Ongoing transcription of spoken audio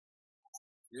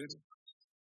Hey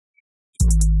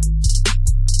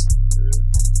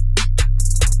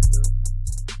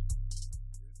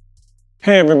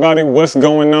everybody, what's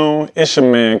going on? It's your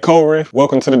man Corey.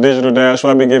 Welcome to the Digital Dash,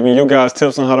 where I be giving you guys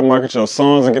tips on how to market your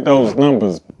songs and get those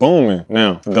numbers booming.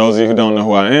 Now, for those of you who don't know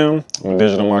who I am, I'm a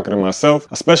digital marketer myself.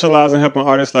 I specialize in helping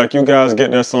artists like you guys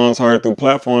get their songs heard through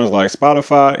platforms like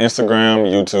Spotify, Instagram,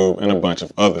 YouTube, and a bunch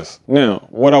of others. Now,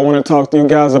 what I want to talk to you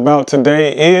guys about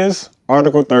today is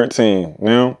Article 13.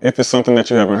 Now, if it's something that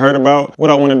you haven't heard about, what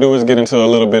I want to do is get into a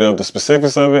little bit of the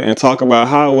specifics of it and talk about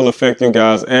how it will affect you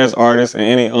guys as artists and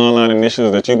any online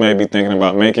initiatives that you may be thinking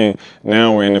about making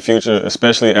now or in the future,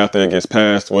 especially after it gets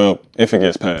passed. Well, if it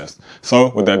gets passed.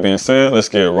 So, with that being said, let's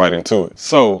get right into it.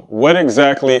 So, what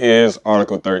exactly is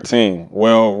Article 13?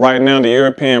 Well, right now the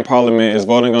European Parliament is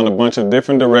voting on a bunch of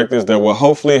different directives that will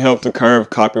hopefully help to curb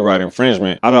copyright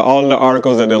infringement. Out of all of the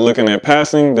articles that they're looking at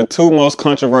passing, the two most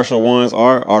controversial ones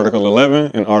are Article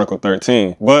 11 and Article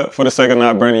 13. But for the sake of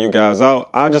not burning you guys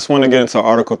out, I just want to get into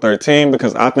Article 13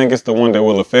 because I think it's the one that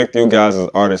will affect you guys as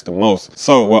artists the most.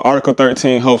 So what Article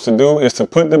 13 hopes to do is to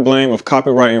put the blame of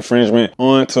copyright infringement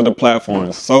onto the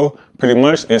platforms. So pretty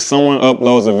much, if someone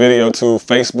uploads a video to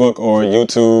Facebook or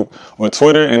YouTube or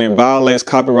Twitter and it violates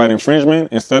copyright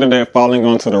infringement, instead of that falling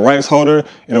onto the rights holder,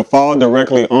 it'll fall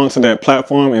directly onto that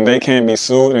platform and they can be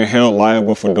sued and held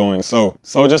liable for doing so.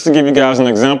 So just to give you guys an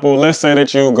example, let's say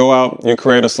that you go out, you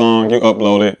create a song, you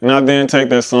upload it, and I then take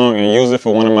that song and use it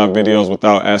for one of my videos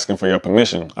without asking for your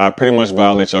permission. I pretty much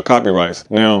violate your copyrights.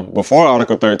 Now, before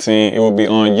Article 13, it will be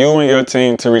on you and your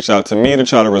team to reach out to me to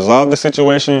try to resolve the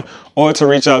situation or to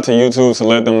reach out to YouTube to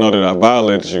let them know that I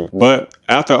violated you. But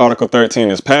after Article 13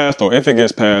 is passed, or if it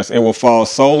gets passed, it will fall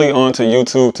solely onto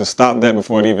YouTube to stop that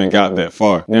before it even got that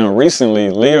far. Now, recently,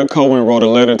 Leah Cohen wrote a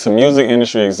letter to music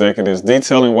industry executives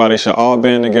detailing why they should all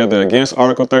band together against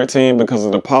Article 13 because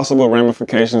of the possible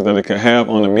ramifications that it could have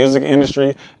on the music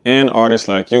industry and artists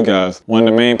like you guys. One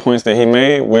of the main points that he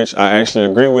made, which I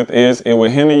actually agree with, is it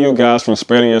would hinder you guys from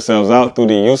spreading yourselves out through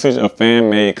the usage of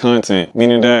fan-made content,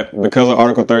 meaning that because of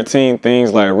Article 13,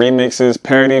 things like remixes,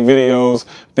 parody videos,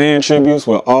 fan tributes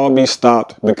will all be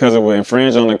stopped because it will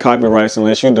infringe on the copyrights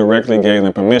unless you directly gave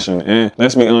them permission. And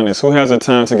let's be honest, who has the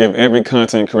time to give every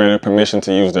content creator permission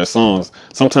to use their songs?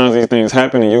 Sometimes these things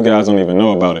happen and you guys don't even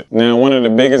know about it. Now, one of the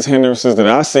biggest hindrances that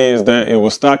I see is that it will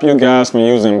stop you guys from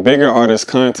using bigger artists'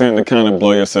 content to kind of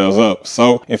blow yourselves up.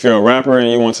 So if you're a rapper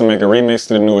and you want to make a remix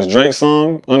to the newest Drake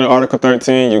song under Article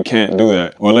 13, you can't do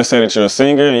that. Or let's say that you're a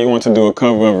singer and you want to do a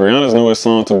cover of Rihanna's newest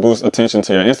song to boost attention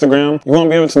to your Instagram, you won't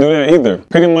be able to do that either.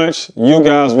 Pretty much, you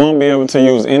guys won't be able to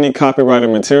use any copyrighted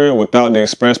material without the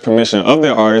express permission of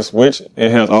the artist, which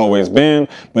it has always been,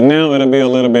 but now it'll be a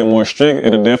little bit more strict.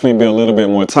 It'll definitely be a little bit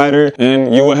more tighter,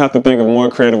 and you will have to think of more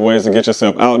creative ways to get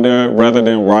yourself out there rather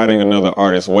than riding another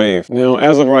artist's wave. Now,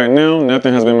 as of right now,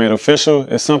 nothing has been made official.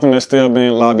 It's something that's still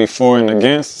being lobbied for and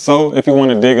against, so if you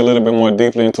want to dig a little bit more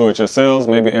deeply into it yourselves,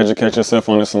 maybe educate yourself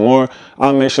on it some more,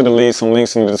 I'll make sure to leave some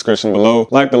links in the description below,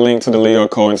 like the link to the Leah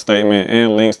Cohen statement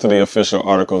and links to the official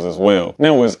articles as well.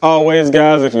 Now, as always,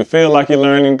 guys, if you feel like you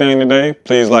learned anything today,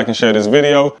 please like and share this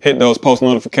video. Hit those post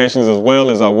notifications as well,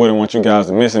 as I wouldn't want you guys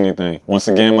to miss anything. Once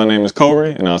again, my name is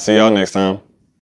Corey, and I'll see y'all next time.